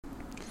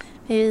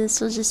Maybe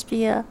this will just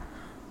be a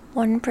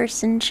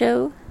one-person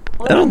show.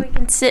 Or we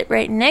can sit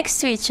right next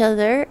to each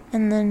other,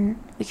 and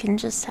then we can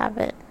just have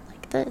it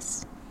like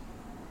this.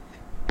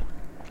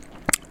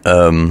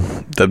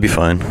 That'd be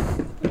fine.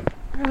 Why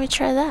don't we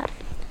try that?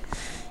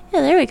 Yeah,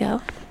 there we go.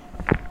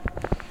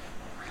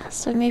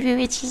 So maybe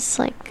we just,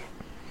 like,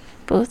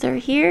 both are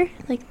here,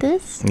 like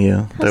this?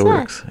 Yeah, that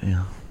works.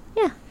 Yeah.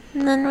 Yeah,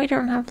 and then we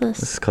don't have this.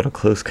 This is called a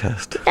closed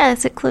cast. Yeah,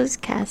 it's a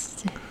closed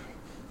cast.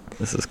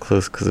 This is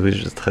close because we're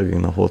just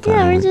hugging the whole time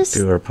yeah, we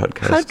do our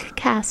podcast.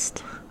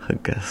 HugCast.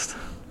 HugCast.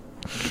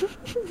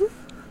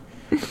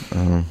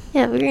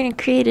 Yeah, we're going to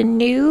create a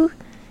new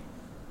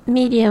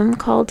medium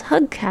called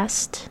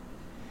HugCast.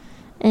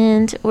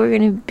 And we're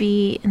going to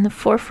be in the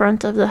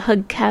forefront of the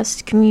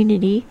HugCast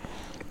community.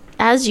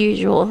 As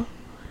usual,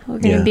 we're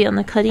going to be on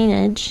the cutting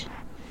edge.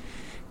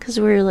 Because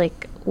we're,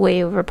 like,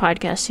 way over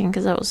podcasting.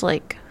 Because that was,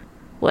 like,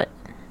 what,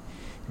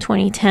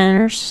 2010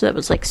 or so? That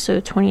was, like, so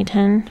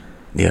 2010.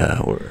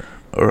 Yeah, we're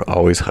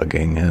always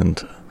hugging,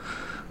 and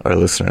our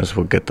listeners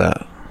will get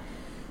that.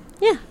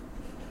 Yeah.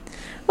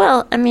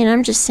 Well, I mean,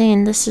 I'm just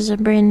saying this is a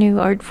brand new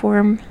art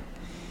form.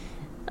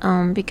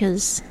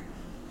 Because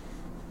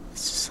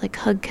it's just like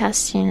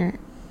HugCasting,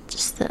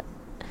 just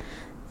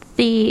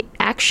the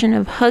action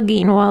of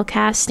hugging while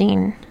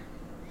casting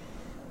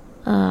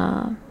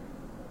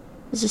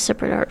is a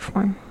separate art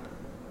form.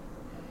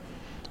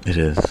 It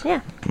is.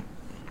 Yeah.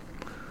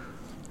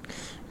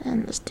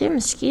 And those damn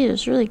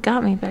mosquitoes really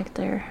got me back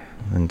there.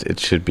 And it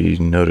should be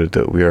noted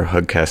that we are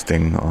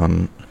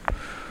HugCasting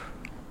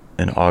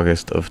in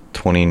August of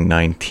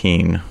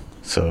 2019.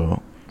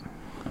 So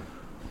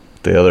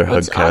the other HugCast.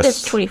 It's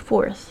August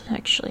 24th,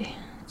 actually.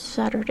 It's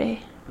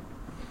Saturday.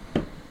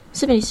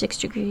 76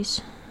 degrees.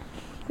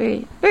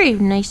 Very, very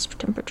nice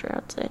temperature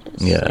outside.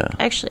 It's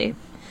actually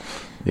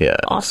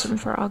awesome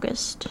for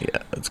August.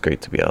 Yeah, it's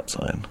great to be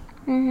outside.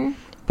 Mm-hmm.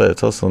 But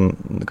it's also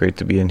great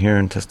to be in here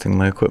and testing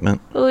my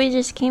equipment. But we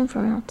just came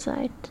from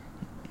outside.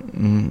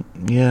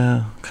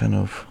 Yeah, kind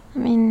of. I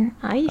mean,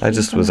 I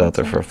just was out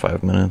there for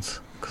 5 minutes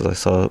because I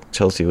saw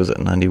Chelsea was at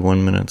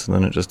 91 minutes and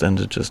then it just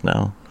ended just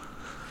now.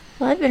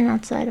 Well, I've been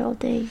outside all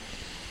day.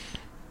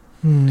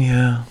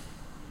 Yeah.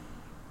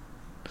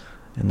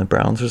 And the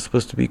Browns are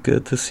supposed to be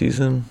good this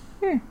season.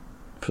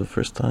 For the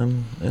first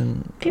time.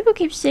 People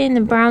keep saying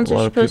the Browns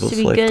are supposed to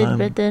be good,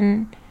 but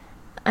then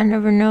I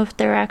never know if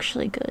they're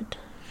actually good.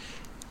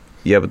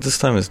 Yeah, but this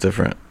time is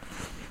different.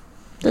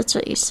 That's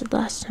what you said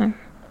last time.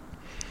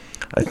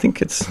 I think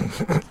it's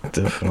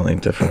definitely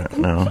different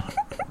now.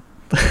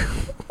 I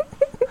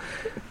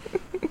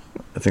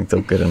think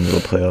they'll get into the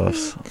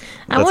playoffs.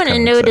 I want to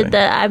note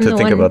that I'm the one...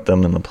 To think about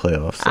them in the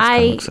playoffs, that's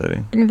kind of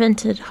exciting. I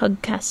invented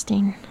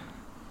HugCasting,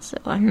 so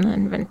I'm the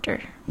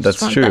inventor. That's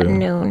true. That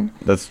known.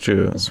 That's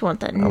true. I just want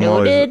that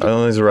noted. I'm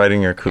always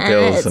writing your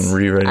cookouts and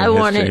rewriting history. I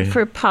want it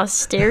for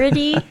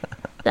posterity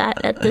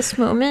that at this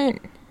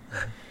moment...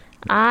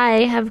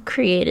 Jeanette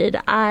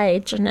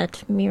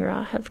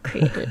Mira, have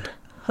created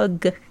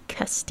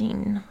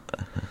HugCasting.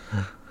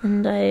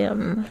 And I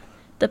am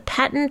the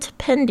patent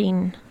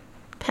pending.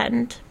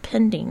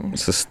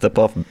 So step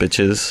off,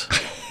 bitches.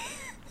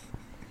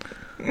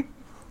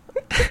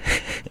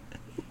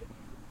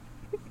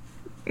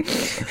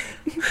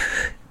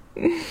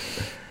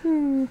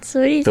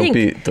 So what do you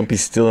think? Don't be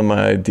stealing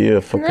my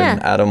idea, fucking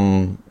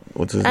Adam.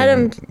 What's his name?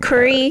 Adam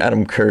Curry.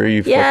 Adam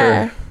Curry, fucker.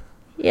 Yeah.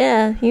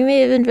 Yeah, you may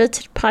have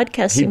invented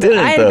podcasting. He didn't,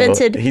 I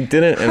invented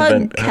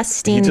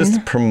HugCasting. He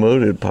just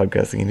promoted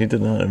podcasting, and he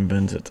did not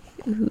invent it.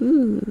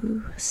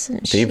 Ooh.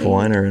 Dave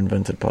Weiner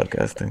invented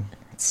podcasting.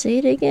 Say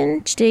it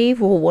again.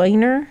 Dave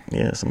Weiner?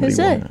 Yeah, somebody. Who's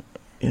that?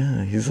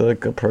 Yeah, he's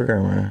like a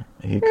programmer.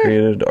 He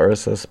created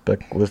RSS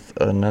spec with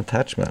an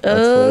attachment. That's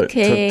what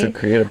it took to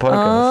create a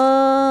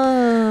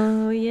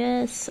podcast. Oh,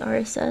 yes,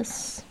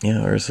 RSS.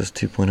 Yeah, RSS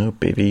 2.0,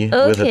 baby.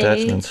 With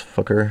attachments,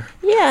 fucker.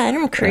 Yeah,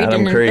 Adam Curry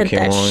didn't invent came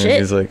that along shit. And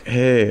he's like,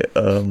 hey,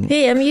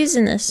 I'm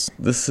using this.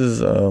 This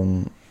is,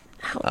 I'm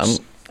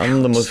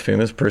the most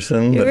famous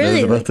person You're that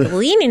really knows about this.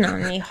 leaning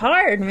on me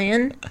hard,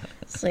 man.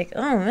 It's like,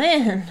 oh,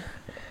 man.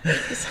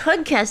 This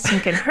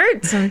HugCasting can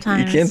hurt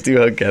sometimes. You can't do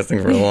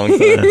HugCasting for a long time.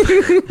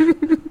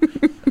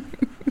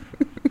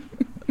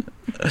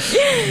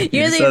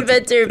 You're the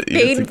inventor of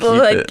painful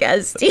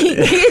HugCasting.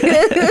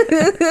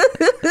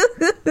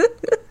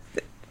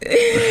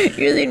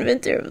 You're the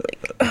inventor of, like,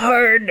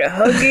 hard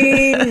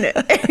hugging.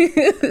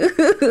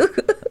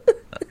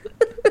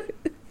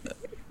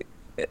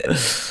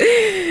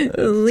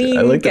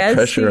 I like the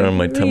pressure on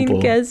my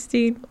temple.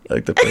 Casting. I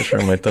like the pressure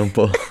on my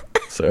temple.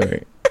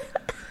 Sorry.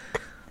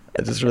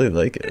 I just really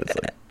like it. It's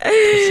like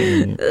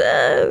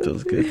it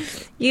feels good.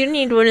 You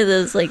need one of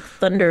those, like,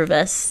 thunder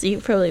vests. You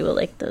probably will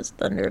like those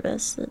thunder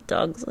vests that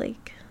dogs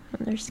like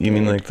when they're scared. You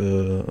mean like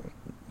the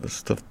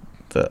stuff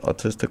that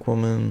autistic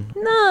woman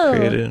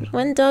created?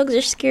 When dogs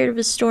are scared of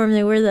a storm,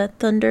 they wear that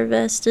thunder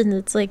vest, and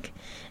it's like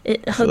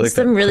it hugs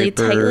them really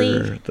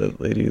tightly. That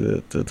lady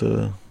that did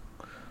the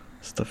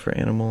stuff for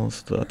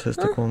animals, the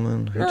autistic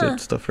woman who did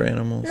stuff for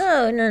animals.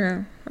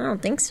 No. I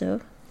don't think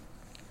so.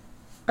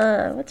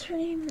 What's her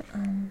name?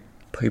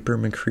 Piper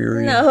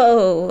McCreary?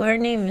 No, her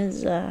name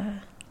is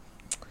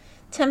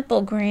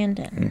Temple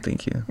Grandin.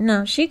 Thank you.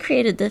 No, she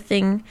created the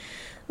thing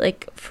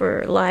like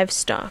for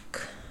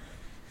livestock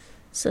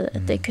so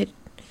that they could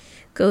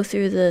go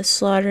through the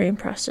slaughtering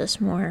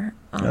process more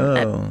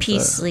at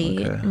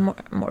peacefully,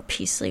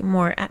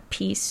 more at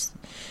peace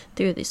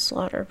through the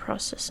slaughter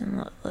process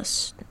and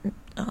less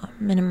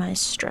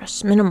minimize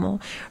stress, minimal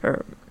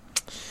or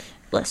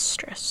less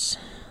stress,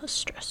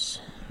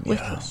 with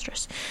less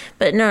stress.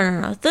 But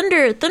no.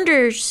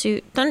 Thunder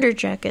suit, thunder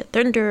jacket,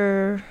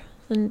 thunder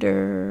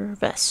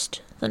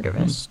vest.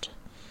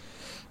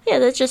 Yeah,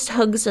 that just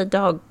hugs a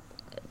dog.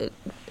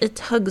 It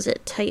hugs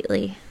it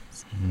tightly.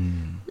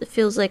 It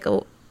feels like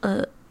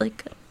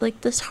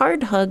like this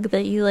hard hug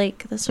that you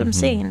like. That's what I'm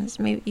saying. Is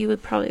maybe you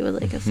would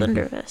like a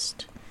thunder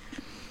vest.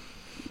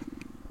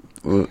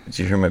 Ooh, did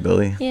you hear my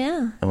belly?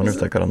 Yeah. I wonder if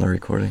that got on the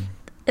recording.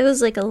 It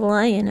was like a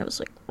lion. It was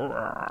like.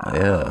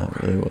 Yeah,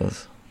 it really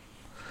was.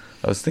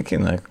 I was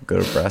thinking I could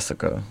go to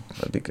Brassica.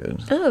 That'd be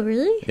good. Oh,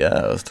 really?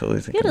 Yeah, I was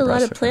totally thinking. We had a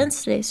lot of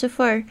plans today. So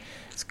far,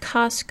 it's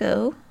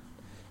Costco,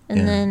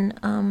 and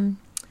then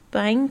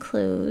buying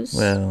clothes.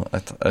 Well, I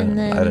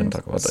didn't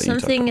talk about that.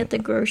 Something at the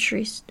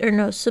grocery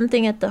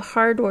something at the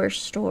hardware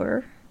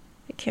store.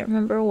 I can't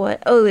remember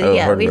what. Oh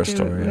yeah, hardware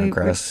store.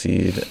 Grass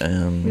seed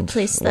and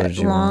replace that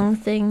long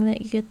thing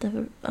that you get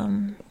the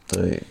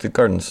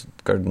gardening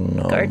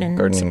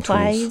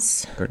supplies.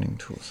 Tools. Gardening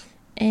tools.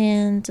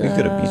 And we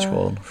could have beach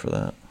walled for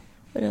that.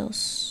 What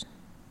else?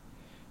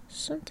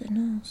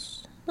 Something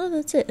else. No,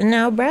 that's it. And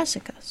now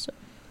Brassica. So.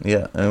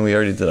 Yeah, and we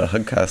already did a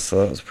HugCast,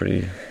 so that was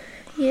pretty.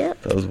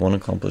 Yep. That was one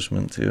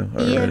accomplishment too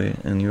already. Yeah.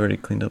 And you already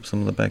cleaned up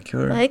some of the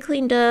backyard. I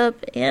cleaned up,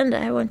 and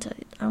I went to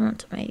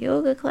my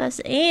yoga class,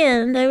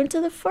 and I went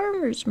to the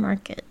farmer's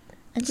market.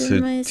 I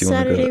did my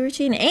Saturday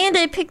routine, and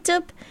I picked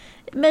up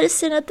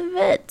medicine at the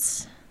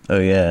vet's. Oh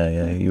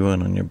yeah. You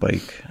went on your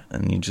bike,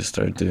 and you just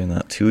started doing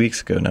that 2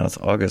 weeks ago. Now it's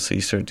August, so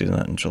you started doing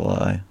that in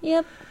July.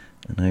 Yep.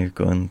 And now you're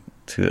going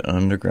to an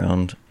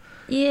underground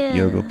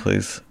yoga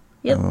place.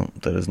 Yep.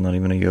 That is not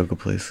even a yoga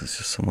place. It's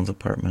just someone's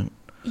apartment.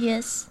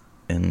 Yes.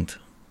 And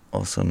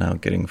also now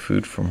getting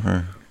food from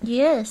her.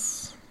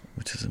 Yes.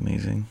 Which is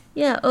amazing.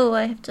 Yeah. Oh,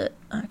 I have to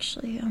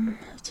actually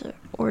have to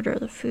order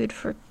the food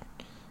for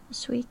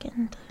this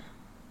weekend.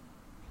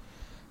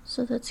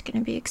 So that's going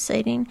to be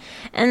exciting.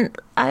 And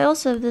I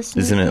also have this.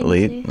 Isn't it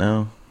late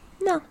now?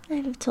 No, I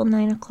have till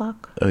 9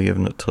 o'clock. Oh, you have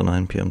until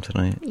 9 p.m.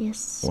 tonight?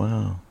 Yes.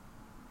 Wow.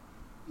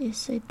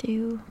 Yes, I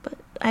do. But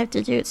I have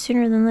to do it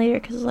sooner than later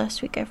because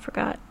last week I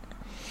forgot.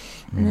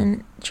 And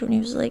then Joni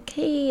was like,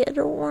 "Hey, I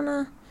don't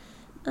wanna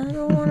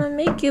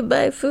make you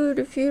buy food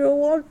if you don't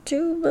want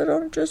to, but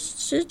it just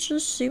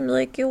seemed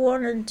like you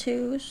wanted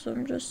to, so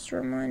I'm just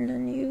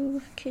reminding you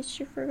in case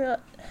you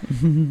forgot."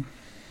 And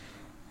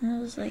I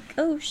was like,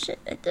 "Oh shit,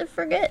 I did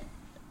forget.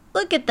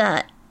 Look at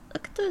that.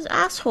 Look at those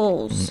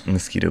assholes.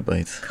 Mosquito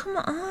bites. Come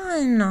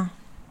on.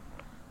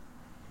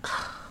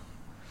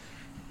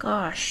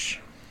 Gosh.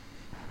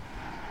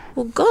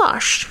 Well,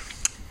 gosh.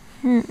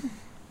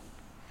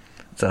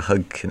 It's a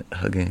hug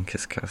and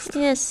kiss cast.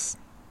 Yes.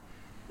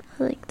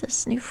 I like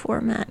this new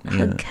format,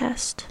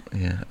 HugCast.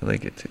 Yeah, I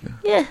like it too.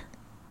 Yeah.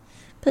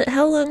 But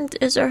how long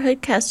is our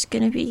HugCast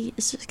going to be?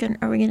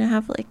 Are we going to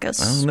have like a...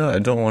 I don't know. I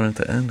don't want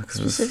it to end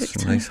because it's such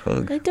a nice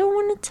hug. I don't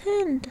want it to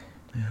end.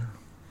 Yeah.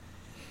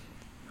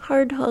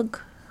 Hard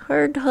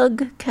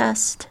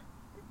HugCast.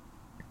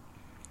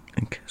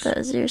 And kiss. That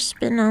was your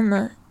spin on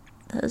the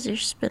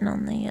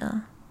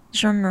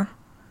genre.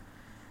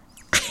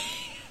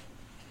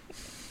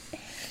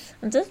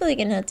 I'm definitely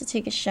going to have to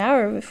take a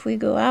shower if we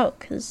go out,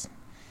 because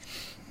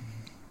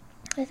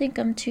I think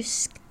I'm too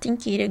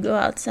stinky to go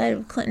outside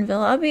of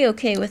Clintonville. I'll be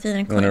okay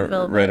within Clintonville.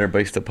 Want to ride our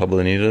bikes to Pablo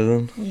Anita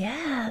then?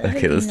 Yeah.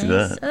 Okay, let's do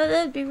that. Oh,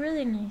 that'd be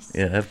really nice.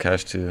 Yeah, I have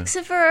cash too.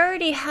 Except for I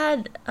already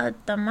had a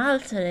tamal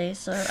today,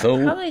 so I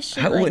probably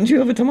should. Wouldn't you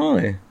have a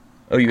tamale?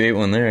 Oh, you ate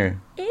one there.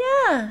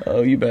 Yeah.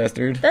 Oh, you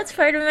bastard. That's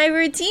part of my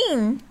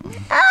routine.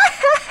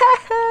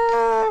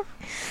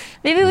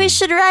 Maybe we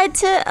should ride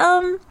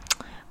to,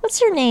 what's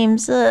her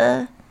name's?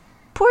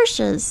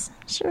 Porsche's.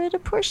 Should ride to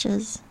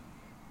Porsche's.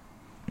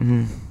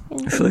 I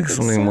feel like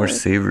something more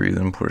savory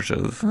than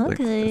Porsche's.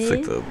 Okay. It's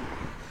like the...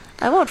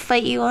 I won't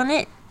fight you on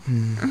it.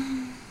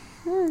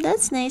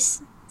 That's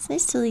nice. It's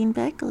nice to lean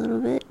back a little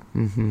bit.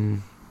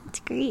 It's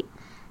great.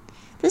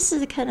 This is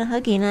the kind of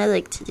hugging I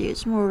like to do.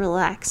 It's more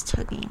relaxed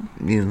hugging.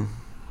 Yeah.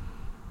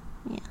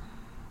 Yeah.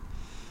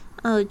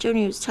 Oh,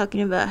 Joni was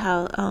talking about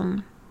how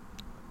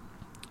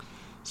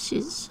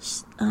she's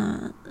just,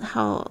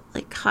 how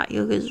like hot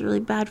yoga is really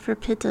bad for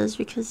pittas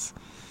because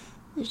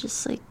they're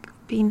just like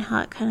being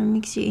hot kind of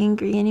makes you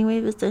angry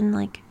anyway, but then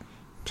like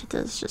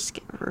pittas just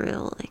get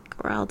real like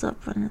riled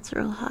up when it's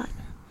real hot.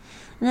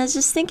 And I was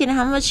just thinking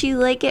how much you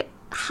like it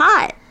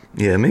hot.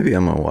 Yeah, maybe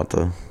I'm a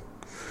Wata.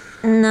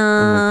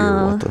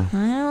 No,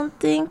 I don't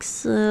think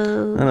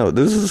so. I know.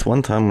 There was this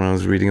one time when I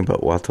was reading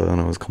about Wata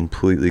and I was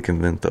completely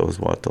convinced that was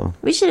Wata.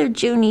 We should have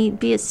Joni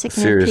be a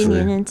second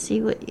opinion and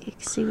see what you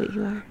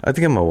are. I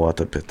think I'm a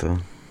Wata Pitta.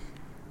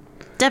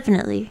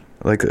 Definitely.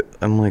 Like,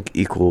 I'm like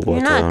equal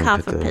You're Vata not and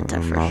Kapha Pitta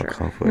I'm for not sure.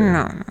 Kapha.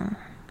 No.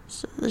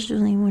 So there's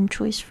only one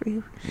choice for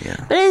you.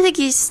 Yeah. But I think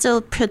you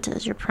still Pitta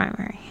as your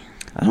primary.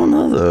 I don't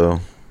know, though.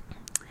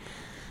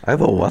 I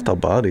have a Vata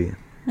body.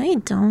 No, you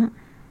don't.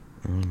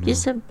 You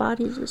just have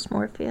body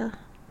dysmorphia.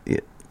 Yeah.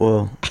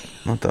 Well,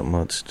 not that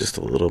much. Just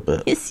a little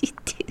bit. Yes, you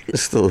do.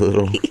 Just a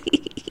little.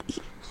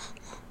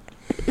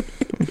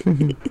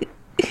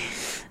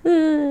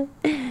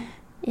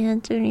 Yeah,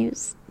 Tony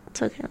was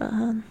talking about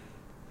how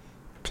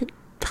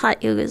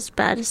hot yoga is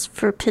bad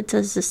for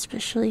pittas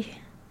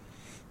especially.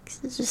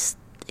 Because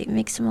it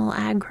makes them all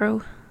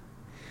aggro.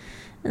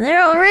 And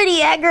they're already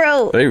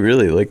aggro! But I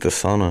really like the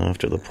sauna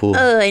after the pool.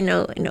 Oh, I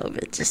know,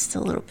 but just a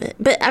little bit.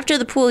 But after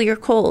the pool, you're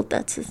cold.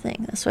 That's the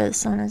thing. That's why the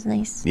sauna's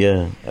nice.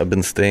 Yeah, I've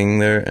been staying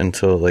there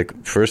until, like,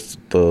 first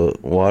the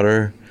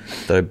water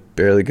that I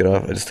barely get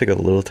off. I just take a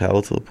little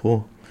towel to the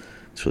pool.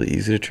 It's really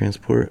easy to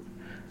transport.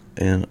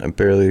 And I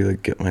barely,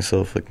 like, get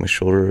myself, like, my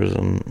shoulders.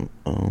 And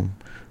I'm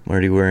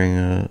already wearing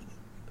a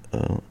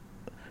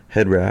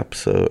head wrap,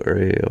 or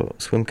a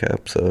swim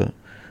cap, so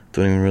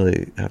don't even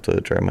really have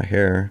to dry my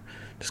hair.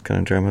 Just kind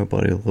of dry my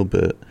body a little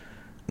bit,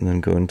 and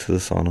then go into the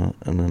sauna,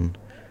 and then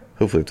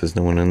hopefully if there's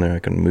no one in there, I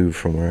can move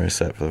from where I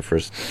sat for the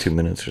first 2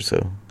 minutes or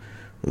so,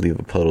 leave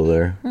a puddle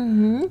there,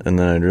 and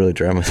then I'd really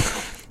dry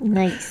myself.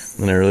 Nice.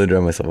 Then I really dry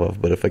myself off,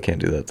 but if I can't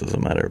do that, it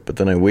doesn't matter. But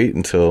then I wait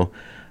until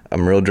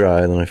I'm real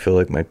dry, then I feel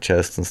like my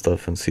chest and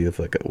stuff, and see if,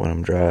 like, when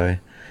I'm dry,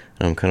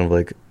 and I'm kind of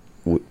like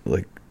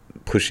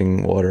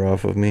pushing water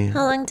off of me.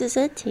 How long does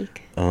that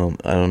take? I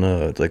don't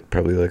know. It's like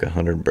probably like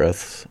 100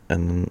 breaths,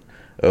 and then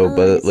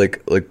but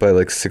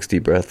by 60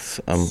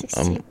 breaths, I'm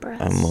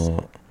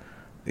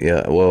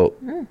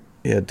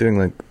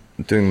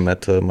doing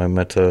my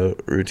metta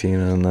routine,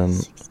 and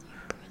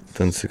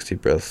then 60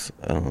 breaths,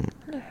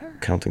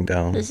 counting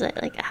down. Is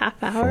that like a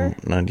half hour?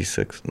 From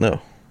 96. No,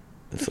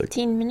 it's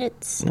 15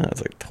 minutes. No, it's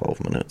like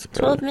 12 minutes.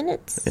 12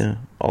 minutes. Yeah,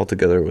 all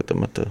together with the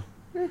metta.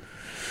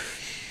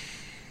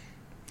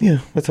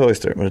 Yeah, that's how I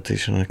start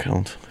meditation. I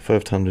count. If I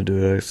have time to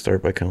do it, I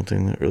start by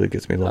counting. That really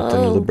gets me locked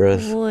into the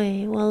breath. Oh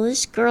boy! Well,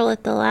 this girl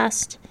at the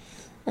last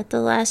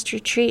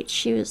retreat,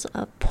 she was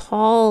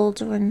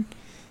appalled when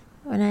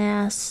I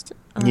asked.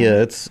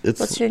 It's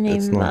what's her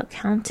name about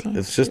counting?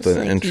 It's just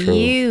an intro.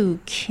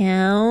 You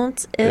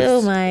count?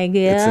 Oh my god!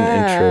 It's an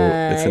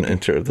intro. It's an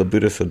intro. The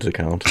Buddha said to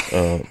count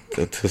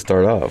to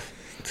start off.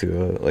 That's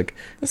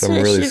what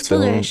I should have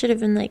told her. I should have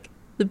been like,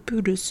 the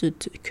Buddha said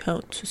to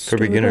count to start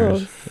for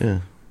beginners. off. Yeah.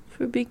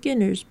 For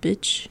beginners,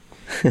 bitch.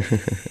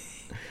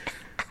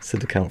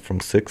 Said to count from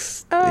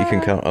 6. You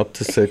can count up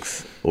to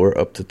 6 or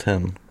up to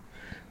 10.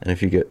 And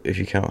if you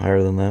count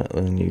higher than that,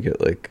 then you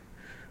get like,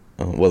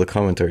 the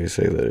commentaries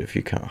say that if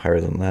you count higher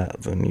than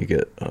that, then you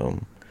get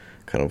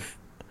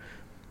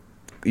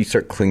you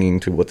start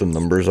clinging to what the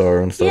numbers are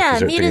and stuff. Yeah, you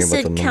start Amita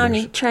said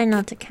counting. Try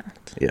not to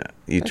count. Yeah,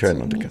 try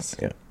not to count.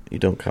 Yeah, you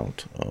don't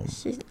count.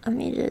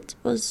 Amita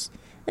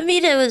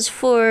was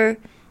for,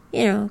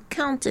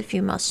 count if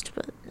you must,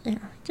 but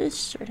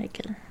just try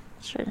to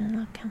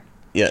not count.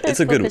 Yeah, it's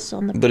a good way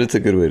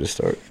to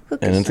start.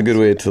 And it's a good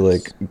way to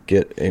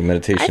get a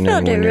meditation in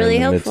when you're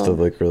in the midst of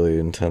really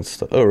intense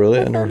stuff. Oh, really?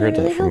 I never heard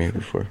that from you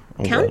before.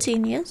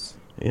 Counting, yes.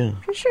 Yeah.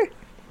 For sure.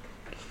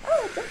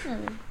 Oh,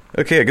 definitely.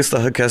 Okay, I guess the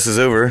HugCast is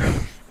over.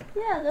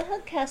 Yeah, the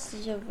HugCast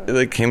is over.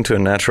 It came to a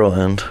natural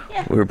end.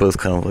 Yeah. We were both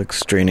kind of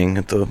straining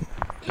at the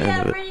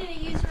end of it. I'm ready to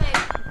use my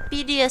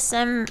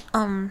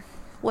BDSM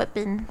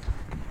weapon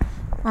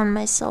on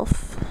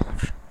myself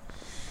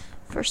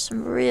for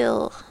some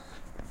real,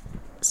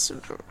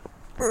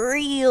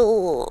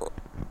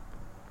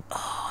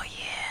 oh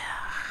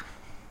yeah,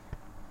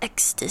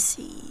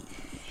 ecstasy.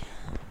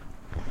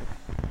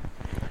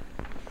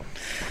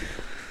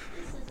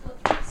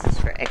 This is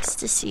for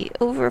ecstasy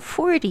over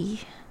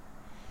 40.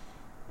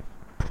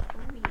 Oh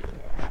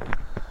yeah.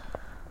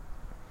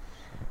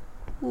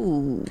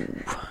 Ooh.